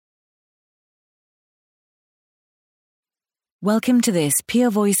Welcome to this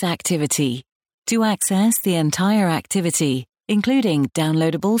Pure Voice activity. To access the entire activity, including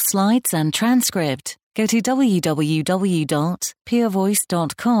downloadable slides and transcript, go to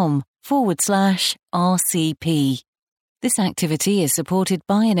www.purevoice.com/RCP. This activity is supported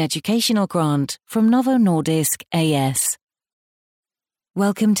by an educational grant from Novo Nordisk A/S.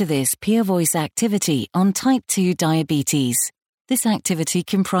 Welcome to this Pure Voice activity on type 2 diabetes. This activity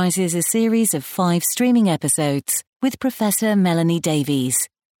comprises a series of 5 streaming episodes with Professor Melanie Davies.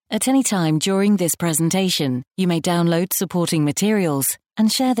 At any time during this presentation, you may download supporting materials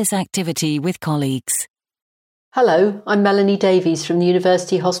and share this activity with colleagues. Hello, I'm Melanie Davies from the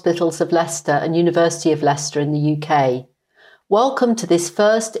University Hospitals of Leicester and University of Leicester in the UK. Welcome to this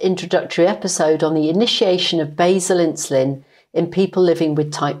first introductory episode on the initiation of basal insulin in people living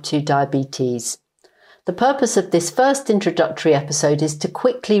with type 2 diabetes. The purpose of this first introductory episode is to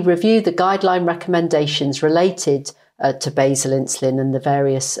quickly review the guideline recommendations related to basal insulin and the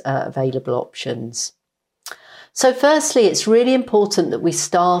various available options. So firstly, it's really important that we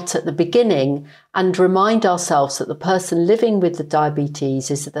start at the beginning and remind ourselves that the person living with the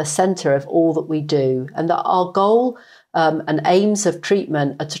diabetes is at the centre of all that we do, and that our goal and aims of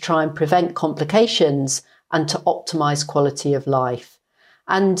treatment are to try and prevent complications and to optimise quality of life.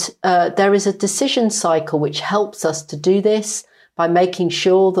 And there is a decision cycle which helps us to do this by making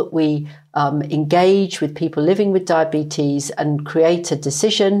sure that we engage with people living with diabetes and create a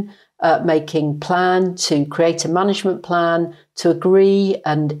decision making plan, to create a management plan, to agree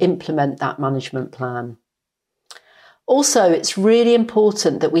and implement that management plan. Also, it's really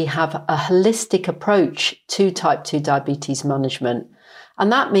important that we have a holistic approach to type 2 diabetes management. And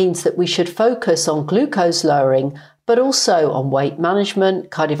that means that we should focus on glucose lowering, but also on weight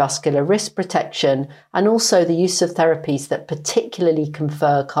management, cardiovascular risk protection, and also the use of therapies that particularly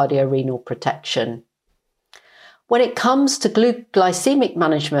confer cardiorenal protection. When it comes to glycemic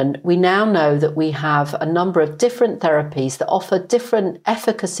management, we now know that we have a number of different therapies that offer different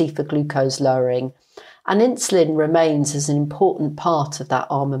efficacy for glucose lowering, and insulin remains as an important part of that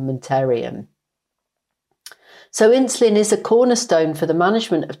armamentarium. So insulin is a cornerstone for the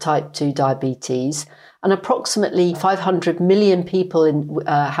management of type 2 diabetes, and approximately 500 million people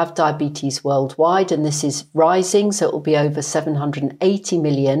have diabetes worldwide, and this is rising, so it will be over 780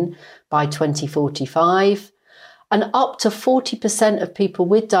 million by 2045. And up to 40% of people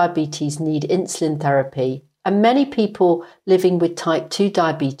with diabetes need insulin therapy, and many people living with type 2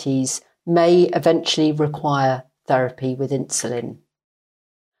 diabetes may eventually require therapy with insulin.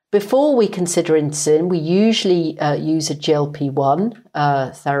 Before we consider insulin, we usually use a GLP-1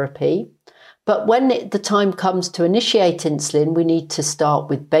 therapy. But when the time comes to initiate insulin, we need to start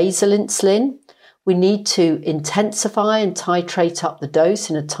with basal insulin. We need to intensify and titrate up the dose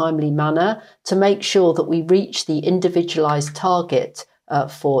in a timely manner to make sure that we reach the individualized target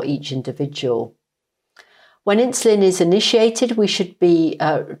for each individual. When insulin is initiated, we should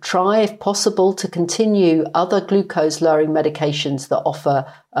try, if possible, to continue other glucose-lowering medications that offer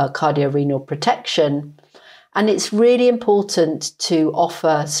cardiorenal protection. And it's really important to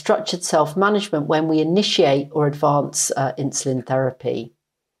offer structured self-management when we initiate or advance insulin therapy.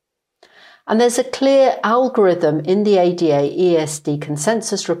 And there's a clear algorithm in the ADA-EASD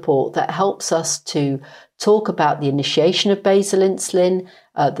consensus report that helps us to talk about the initiation of basal insulin,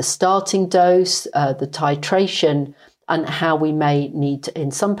 the starting dose, the titration, and how we may need,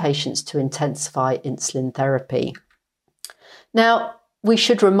 in some patients, to intensify insulin therapy. Now, we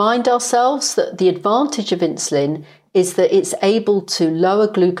should remind ourselves that the advantage of insulin is that it's able to lower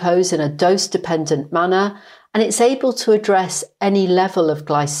glucose in a dose-dependent manner, and it's able to address any level of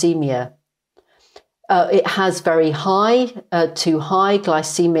glycemia. It has very high to high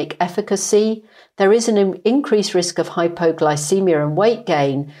glycemic efficacy. There is an increased risk of hypoglycemia and weight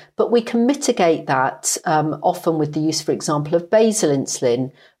gain, but we can mitigate that often with the use, for example, of basal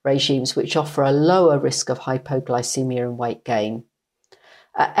insulin regimes, which offer a lower risk of hypoglycemia and weight gain.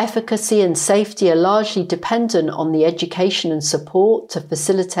 Efficacy and safety are largely dependent on the education and support to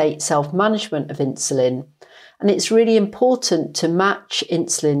facilitate self-management of insulin, and it's really important to match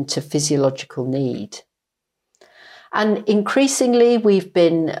insulin to physiological need. And increasingly, we've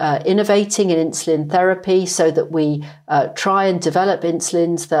been innovating in insulin therapy so that we try and develop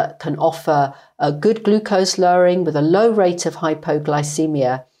insulins that can offer a good glucose lowering with a low rate of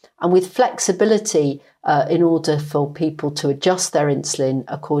hypoglycemia and with flexibility in order for people to adjust their insulin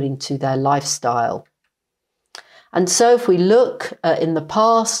according to their lifestyle. And so if we look in the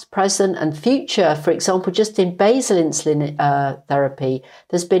past, present and future, for example, just in basal insulin therapy,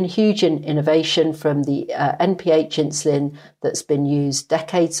 there's been huge innovation from the NPH insulin that's been used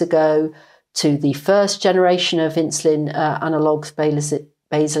decades ago to the first generation of insulin analogues, basal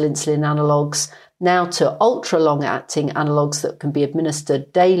insulin analogues, now to ultra long-acting analogues that can be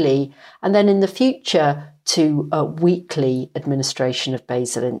administered daily, and then in the future to weekly administration of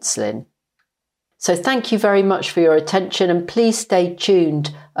basal insulin. So thank you very much for your attention, and please stay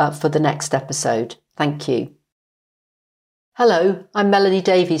tuned for the next episode. Thank you. Hello, I'm Melanie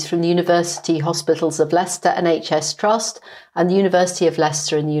Davies from the University Hospitals of Leicester NHS Trust and the University of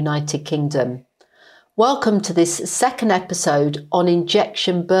Leicester in the United Kingdom. Welcome to this second episode on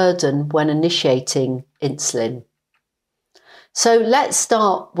injection burden when initiating insulin. So let's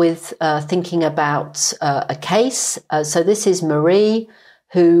start with thinking about a case. So this is Marie,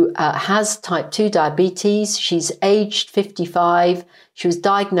 who has type 2 diabetes. She's aged 55. She was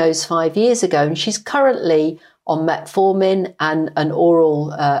diagnosed 5 years ago, and she's currently on metformin and an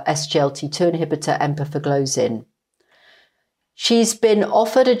oral SGLT2 inhibitor, empagliflozin. She's been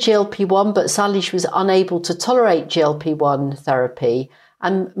offered a GLP-1, but sadly she was unable to tolerate GLP-1 therapy.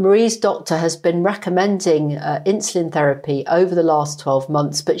 And Marie's doctor has been recommending insulin therapy over the last 12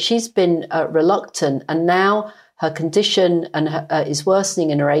 months, but she's been reluctant, and now her condition is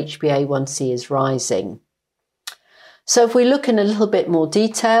worsening and her HbA1c is rising. So if we look in a little bit more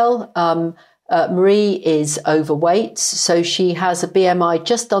detail, Marie is overweight, so she has a BMI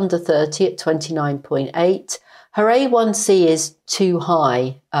just under 30 at 29.8. Her A1C is too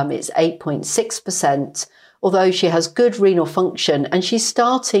high, it's 8.6%, although she has good renal function, and she's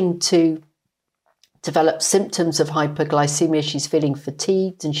starting to develop symptoms of hyperglycemia. She's feeling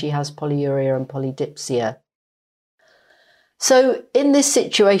fatigued and she has polyuria and polydipsia. So in this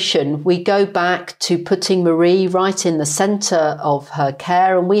situation, we go back to putting Marie right in the centre of her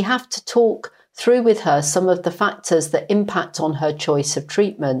care, and we have to talk through with her some of the factors that impact on her choice of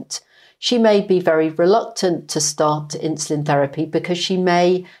treatment. She may be very reluctant to start insulin therapy because she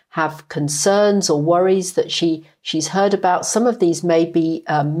may have concerns or worries that she's heard about. Some of these may be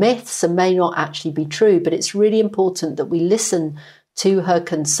myths and may not actually be true, but it's really important that we listen to her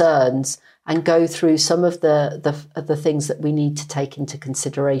concerns and go through some of the things that we need to take into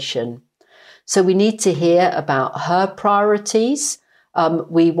consideration. So we need to hear about her priorities.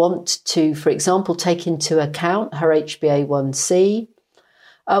 We want to, for example, take into account her HbA1c.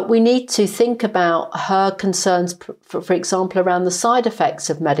 We need to think about her concerns, for example, around the side effects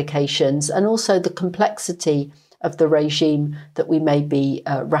of medications and also the complexity of the regime that we may be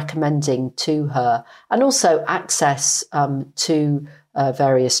recommending to her, and also access to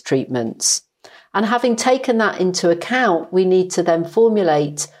various treatments. And having taken that into account, we need to then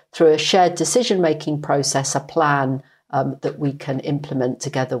formulate through a shared decision-making process a plan that we can implement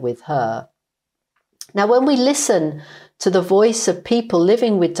together with her. Now, when we listen to the voice of people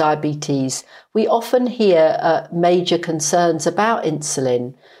living with diabetes, we often hear major concerns about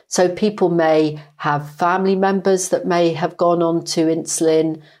insulin. So people may have family members that may have gone on to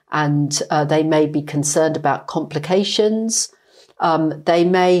insulin, and they may be concerned about complications. They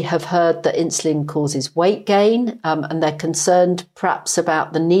may have heard that insulin causes weight gain, and they're concerned perhaps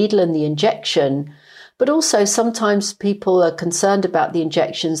about the needle and the injection. But also sometimes people are concerned about the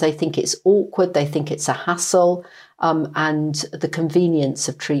injections. They think it's awkward, they think it's a hassle, and the convenience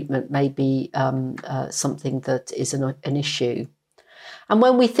of treatment may be something that is an issue. And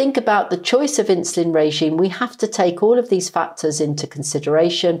when we think about the choice of insulin regime, we have to take all of these factors into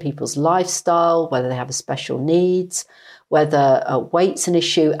consideration: people's lifestyle, whether they have special needs, whether weight's an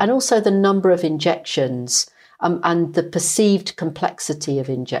issue, and also the number of injections and the perceived complexity of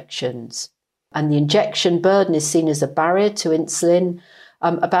injections. And the injection burden is seen as a barrier to insulin.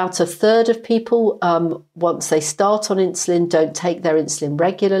 About a third of people, once they start on insulin, don't take their insulin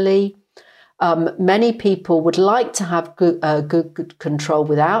regularly. Many people would like to have good control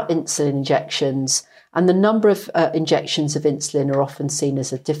without insulin injections, and the number of injections of insulin are often seen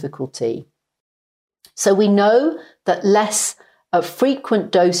as a difficulty. So we know that less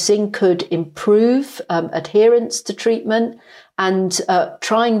frequent dosing could improve adherence to treatment, and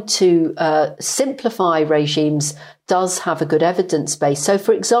trying to simplify regimes does have a good evidence base. So,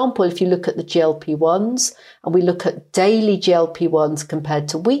 for example, if you look at the GLP-1s and we look at daily GLP-1s compared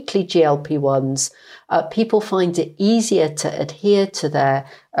to weekly GLP-1s, people find it easier to adhere to their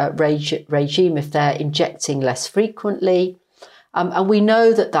regime if they're injecting less frequently. And we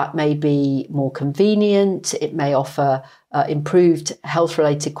know that that may be more convenient, it may offer improved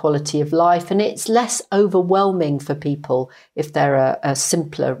health-related quality of life, and it's less overwhelming for people if there are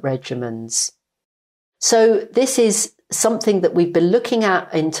simpler regimens. So this is something that we've been looking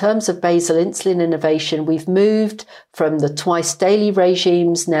at in terms of basal insulin innovation. We've moved from the twice daily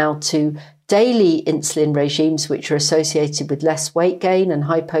regimes now to daily insulin regimes, which are associated with less weight gain and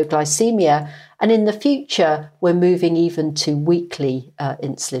hypoglycemia. And in the future, we're moving even to weekly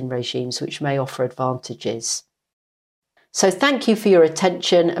insulin regimes, which may offer advantages. So thank you for your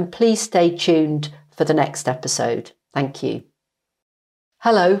attention, and please stay tuned for the next episode. Thank you.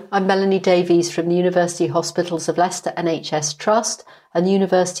 Hello, I'm Melanie Davies from the University Hospitals of Leicester NHS Trust and the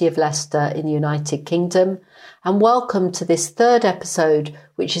University of Leicester in the United Kingdom, and welcome to this third episode,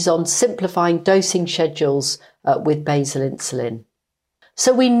 which is on simplifying dosing schedules with basal insulin.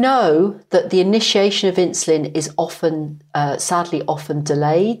 So we know that the initiation of insulin is sadly often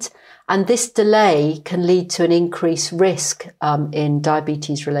delayed, and this delay can lead to an increased risk in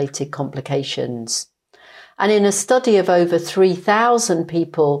diabetes-related complications. And in a study of over 3,000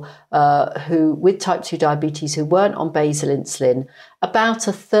 people who with type 2 diabetes who weren't on basal insulin, about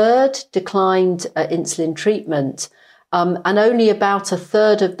a third declined insulin treatment, and only about a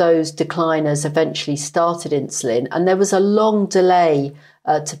third of those decliners eventually started insulin. And there was a long delay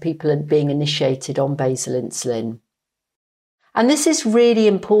to people being initiated on basal insulin. And this is really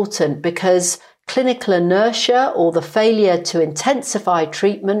important because clinical inertia, or the failure to intensify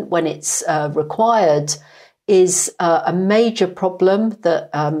treatment when it's required, is a major problem that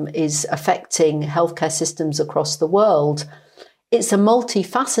is affecting healthcare systems across the world. It's a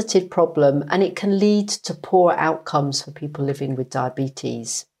multifaceted problem, and it can lead to poor outcomes for people living with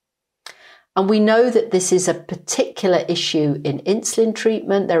diabetes. And we know that this is a particular issue in insulin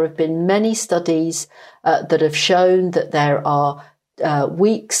treatment. There have been many studies that have shown that there are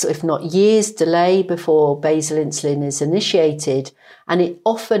weeks, if not years, delay before basal insulin is initiated, and it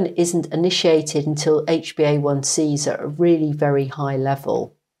often isn't initiated until HbA1c's are at a really very high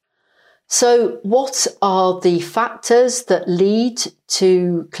level. So what are the factors that lead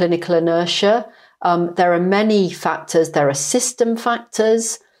to clinical inertia? There are many factors. There are system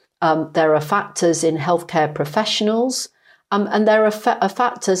factors, there are factors in healthcare professionals, and there are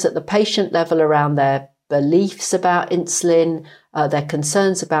factors at the patient level around their beliefs about insulin, their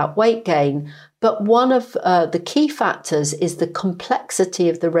concerns about weight gain. But one of the key factors is the complexity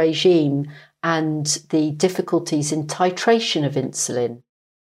of the regime and the difficulties in titration of insulin.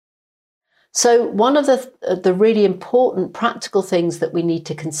 So one of the really important practical things that we need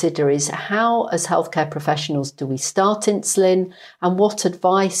to consider is how, as healthcare professionals, do we start insulin, and what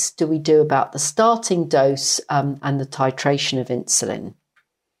advice do we do about the starting dose and the titration of insulin.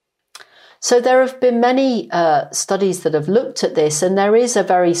 So there have been many studies that have looked at this, and there is a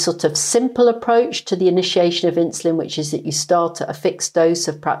very sort of simple approach to the initiation of insulin, which is that you start at a fixed dose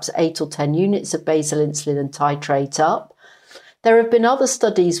of perhaps 8 or 10 units of basal insulin and titrate up. There have been other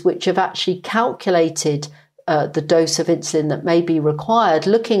studies which have actually calculated the dose of insulin that may be required,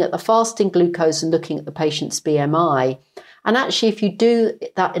 looking at the fasting glucose and looking at the patient's BMI. And actually, if you do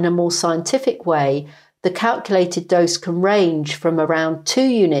that in a more scientific way, the calculated dose can range from around 2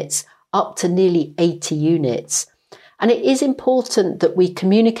 units up to nearly 80 units. And it is important that we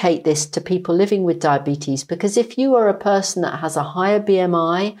communicate this to people living with diabetes, because if you are a person that has a higher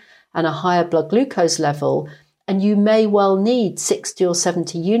BMI and a higher blood glucose level, and you may well need 60 or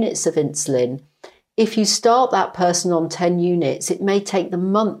 70 units of insulin, if you start that person on 10 units, it may take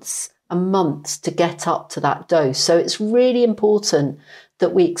them months and months to get up to that dose. So it's really important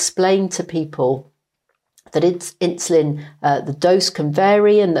that we explain to people that it's insulin, the dose can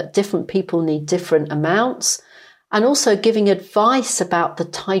vary, and that different people need different amounts, and also giving advice about the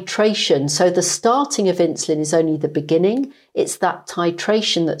titration. So the starting of insulin is only the beginning. It's that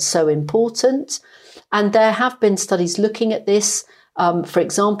titration that's so important. And there have been studies looking at this. For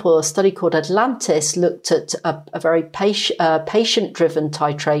example, a study called Atlantis looked at a very patient-driven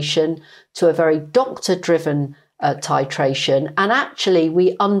titration to a very doctor-driven titration. And actually,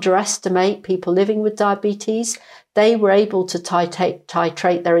 we underestimate people living with diabetes. They were able to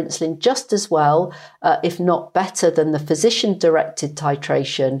titrate their insulin just as well, if not better, than the physician-directed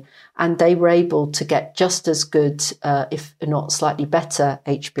titration. And they were able to get just as good, if not slightly better,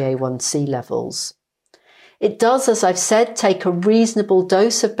 HbA1c levels. It does, as I've said, take a reasonable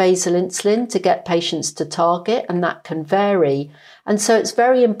dose of basal insulin to get patients to target, and that can vary. And so it's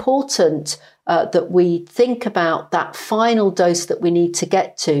very important that we think about that final dose that we need to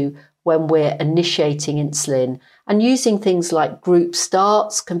get to when we're initiating insulin. And using things like group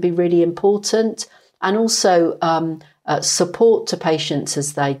starts can be really important, and also support to patients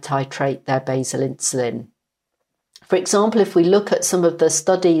as they titrate their basal insulin. For example, if we look at some of the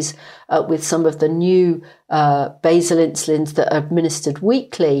studies with some of the new basal insulins that are administered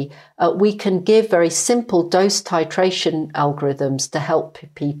weekly, we can give very simple dose titration algorithms to help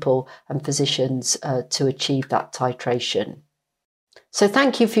people and physicians to achieve that titration. So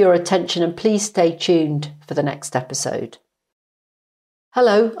thank you for your attention and please stay tuned for the next episode.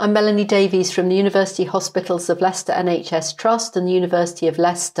 Hello, I'm Melanie Davies from the University Hospitals of Leicester NHS Trust and the University of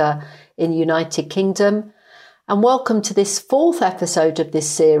Leicester in the United Kingdom. And welcome to this fourth episode of this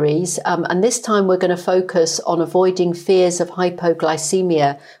series. And this time we're going to focus on avoiding fears of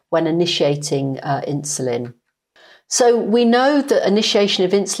hypoglycemia when initiating insulin. So we know that initiation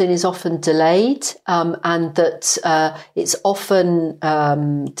of insulin is often delayed and that it's often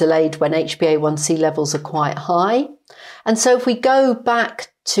delayed when HbA1c levels are quite high. And so if we go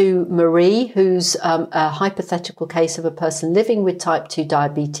back to Marie, who's a hypothetical case of a person living with type 2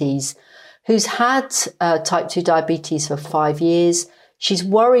 diabetes, who's had type 2 diabetes for 5 years. She's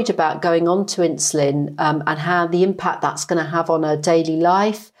worried about going on to insulin and how the impact that's going to have on her daily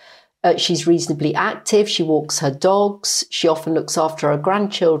life. She's reasonably active. She walks her dogs. She often looks after her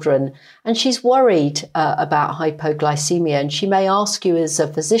grandchildren. And she's worried about hypoglycemia. And she may ask you as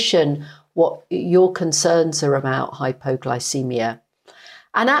a physician what your concerns are about hypoglycemia.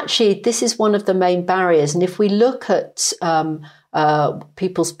 And actually, this is one of the main barriers. And if we look at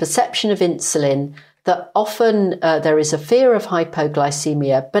people's perception of insulin, that often there is a fear of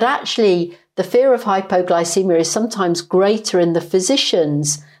hypoglycemia, but actually the fear of hypoglycemia is sometimes greater in the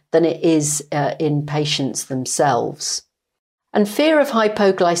physicians than it is in patients themselves. And fear of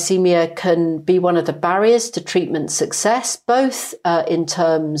hypoglycemia can be one of the barriers to treatment success, both in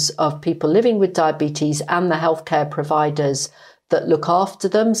terms of people living with diabetes and the healthcare providers that look after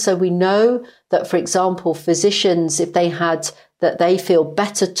them. So we know that, for example, physicians, if they feel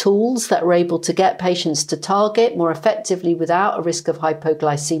better tools that are able to get patients to target more effectively without a risk of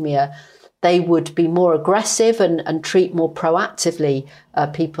hypoglycemia, they would be more aggressive and treat more proactively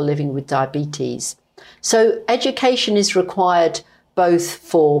people living with diabetes. So education is required both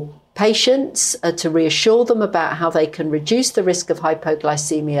for patients to reassure them about how they can reduce the risk of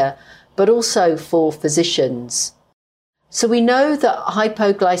hypoglycemia, but also for physicians. So we know that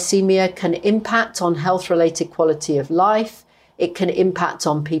hypoglycemia can impact on health-related quality of life. It can impact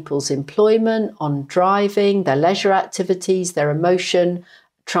on people's employment, on driving, their leisure activities, their emotion,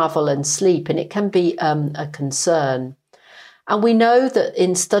 travel and sleep, and it can be a concern. And we know that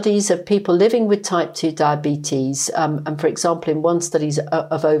in studies of people living with type 2 diabetes, and for example, in one study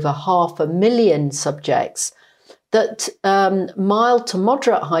of over 500,000 subjects, that mild to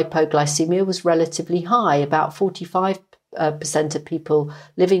moderate hypoglycemia was relatively high. About 45% of people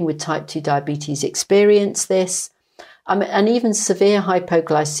living with type 2 diabetes experience this. And even severe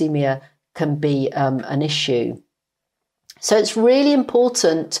hypoglycemia can be an issue. So it's really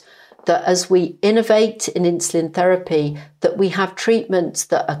important that as we innovate in insulin therapy, that we have treatments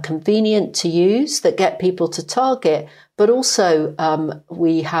that are convenient to use, that get people to target, but also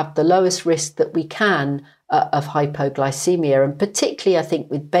we have the lowest risk that we can of hypoglycemia. And particularly, I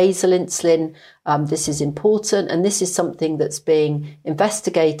think, with basal insulin, this is important. And this is something that's being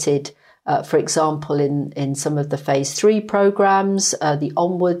investigated, for example, in some of the phase 3 programs, the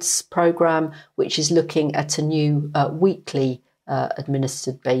Onwards program, which is looking at a new weekly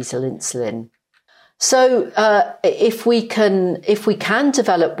administered basal insulin. So if we can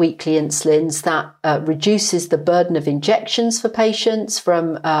develop weekly insulins, that reduces the burden of injections for patients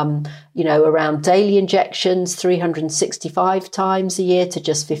from around daily injections 365 times a year to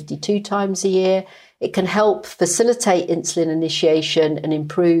just 52 times a year. It can help facilitate insulin initiation and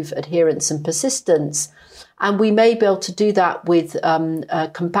improve adherence and persistence. And we may be able to do that with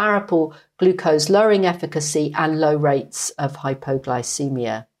comparable glucose lowering efficacy and low rates of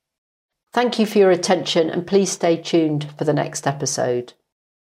hypoglycemia. Thank you for your attention and please stay tuned for the next episode.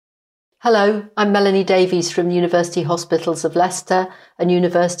 Hello, I'm Melanie Davies from the University Hospitals of Leicester and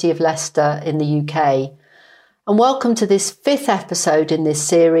University of Leicester in the UK. And welcome to this fifth episode in this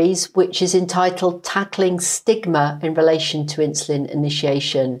series, which is entitled Tackling Stigma in Relation to Insulin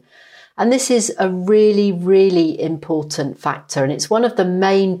Initiation. And this is a really, really important factor. And it's one of the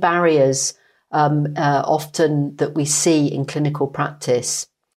main barriers often that we see in clinical practice.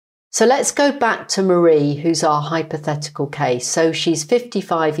 So let's go back to Marie, who's our hypothetical case. So she's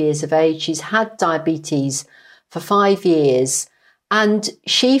 55 years of age. She's had diabetes for 5 years and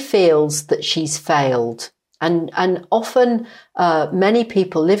she feels that she's failed. And often many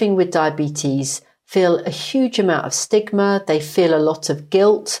people living with diabetes feel a huge amount of stigma, they feel a lot of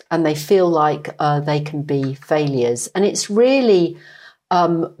guilt, and they feel like they can be failures. And it's really,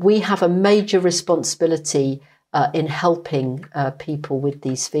 we have a major responsibility in helping people with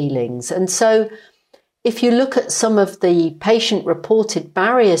these feelings. And so if you look at some of the patient-reported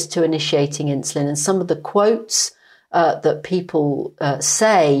barriers to initiating insulin and some of the quotes that people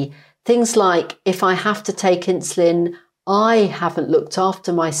say, things like, if I have to take insulin, I haven't looked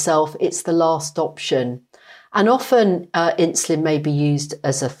after myself, it's the last option. And often insulin may be used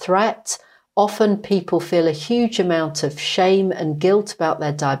as a threat. Often people feel a huge amount of shame and guilt about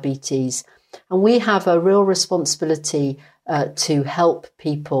their diabetes. And we have a real responsibility to help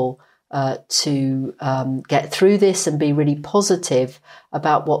people to get through this and be really positive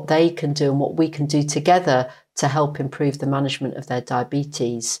about what they can do and what we can do together to help improve the management of their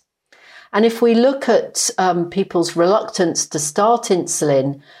diabetes. And if we look at people's reluctance to start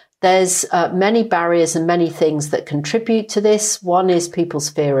insulin, there's many barriers and many things that contribute to this. One is people's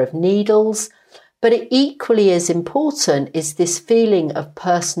fear of needles, but equally as important is this feeling of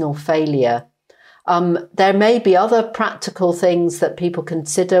personal failure. There may be other practical things that people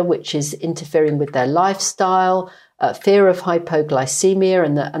consider, which is interfering with their lifestyle, fear of hypoglycemia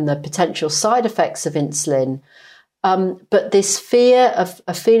and the potential side effects of insulin. But this fear of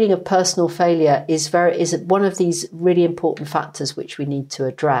a feeling of personal failure is one of these really important factors which we need to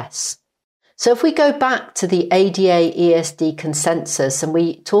address. So if we go back to the ADA ESD consensus and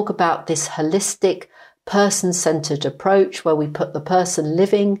we talk about this holistic person-centered approach where we put the person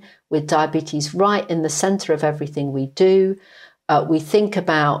living with diabetes right in the center of everything we do, we think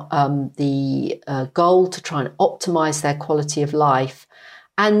about the goal to try and optimize their quality of life.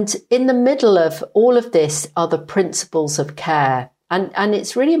 And in the middle of all of this are the principles of care. And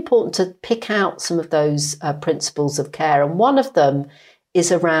it's really important to pick out some of those principles of care. And one of them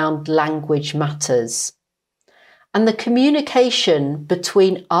is around language matters. And the communication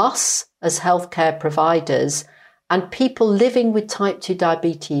between us as healthcare providers and people living with type 2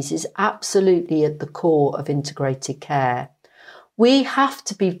 diabetes is absolutely at the core of integrated care. We have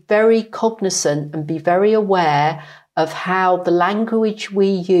to be very cognizant and be very aware of how the language we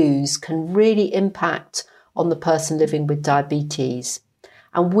use can really impact on the person living with diabetes.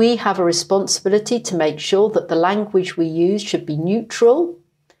 And we have a responsibility to make sure that the language we use should be neutral,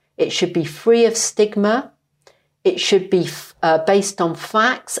 it should be free of stigma, it should be based on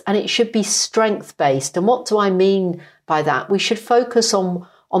facts, and it should be strength-based. And what do I mean by that? We should focus on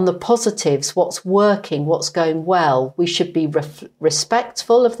the positives, what's working, what's going well. We should be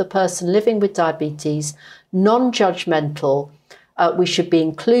respectful of the person living with diabetes, non-judgmental. We should be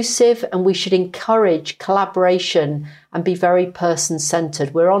inclusive, and we should encourage collaboration and be very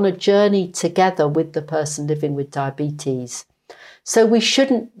person-centered. We're on a journey together with the person living with diabetes. So we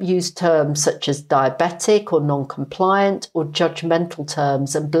shouldn't use terms such as diabetic or non-compliant or judgmental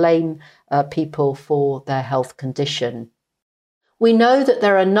terms and blame people for their health condition. We know that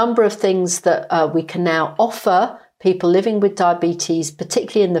there are a number of things that we can now offer people living with diabetes,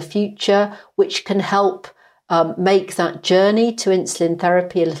 particularly in the future, which can help make that journey to insulin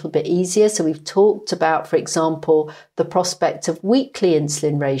therapy a little bit easier. So we've talked about, for example, the prospect of weekly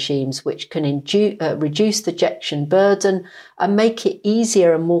insulin regimes, which can reduce the injection burden and make it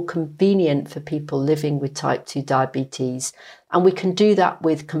easier and more convenient for people living with type 2 diabetes. And we can do that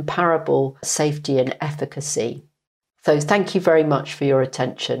with comparable safety and efficacy. So thank you very much for your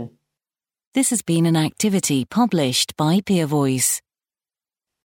attention. This has been an activity published by PeerVoice.